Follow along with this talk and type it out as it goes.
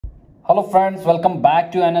Hello friends, welcome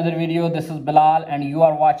back to another video. This is Bilal and you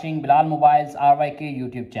are watching Bilal Mobiles RYK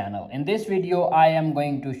YouTube channel. In this video, I am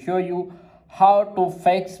going to show you how to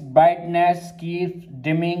fix brightness keeps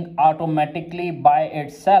dimming automatically by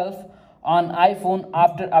itself on iPhone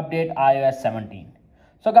after update iOS 17.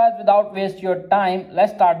 So guys, without waste your time,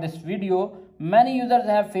 let's start this video. Many users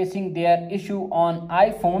have facing their issue on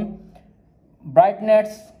iPhone.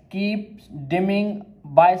 Brightness keeps dimming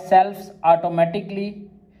by self automatically.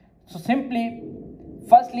 So simply,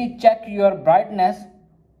 firstly check your brightness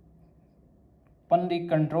on the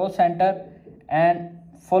control center and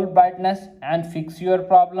full brightness and fix your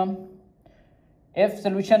problem. If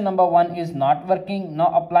solution number 1 is not working,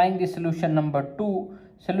 now applying the solution number 2.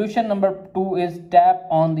 Solution number 2 is tap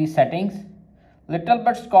on the settings. Little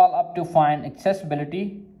bit scroll up to find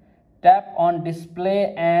accessibility. Tap on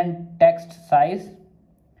display and text size.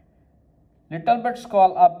 Little bit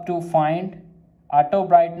scroll up to find auto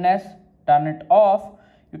brightness, turn it off.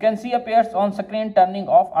 You can see appears on screen. Turning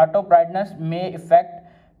off auto brightness may affect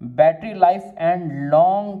battery life and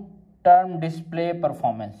long term display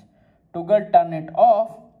performance. Toggle turn it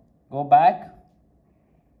off, go back.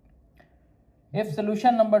 If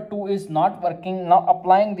solution number 2 is not working, now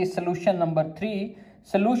applying the solution number 3.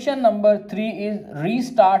 Solution number 3 is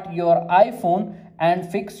restart your iPhone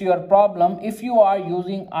and fix your problem. If you are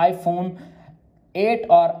using iPhone 8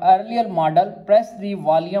 or earlier model, press the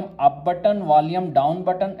volume up button, volume down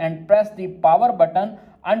button and press the power button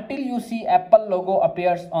until you see Apple logo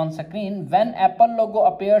appears on screen. When Apple logo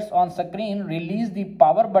appears on screen, release the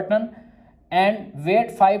power button and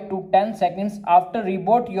wait 5 to 10 seconds. After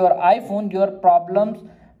reboot your iPhone, your problem's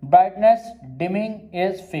brightness dimming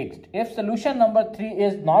is fixed. If solution number 3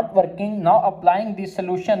 is not working, now applying the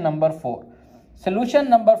solution number 4. Solution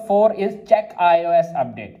number 4 is check iOS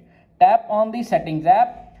update. Tap on the settings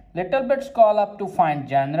app, little bit scroll up to find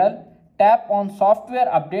general, tap on software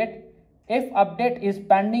update. If update is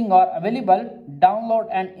pending or available, download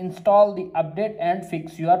and install the update and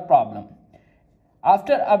fix your problem.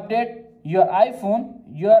 After update your iPhone,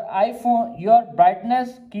 your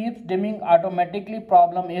brightness keeps dimming automatically,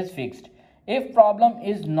 problem is fixed. If problem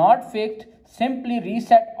is not fixed, simply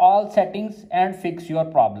reset all settings and fix your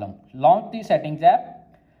problem. Launch the settings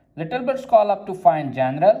app, little bit scroll up to find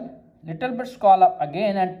general. Little bit scroll up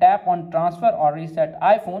again and tap on transfer or reset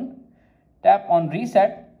iPhone. Tap on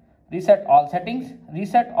reset, reset all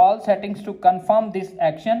settings to confirm this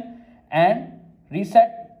action and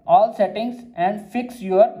reset all settings and fix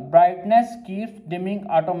your brightness keeps dimming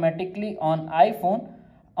automatically on iPhone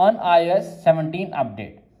on iOS 17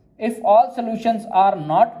 update. If all solutions are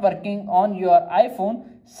not working on your iPhone,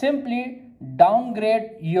 simply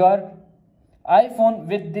downgrade your iPhone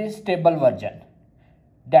with this stable version.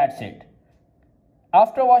 That's it.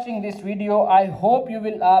 After watching this video, I hope you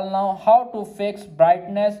will all know how to fix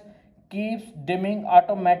brightness keeps dimming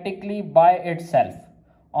automatically by itself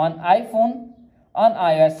on iPhone on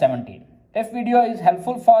iOS 17. If video is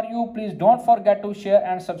helpful for you, please don't forget to share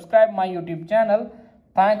and subscribe my YouTube channel.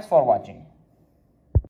 Thanks for watching.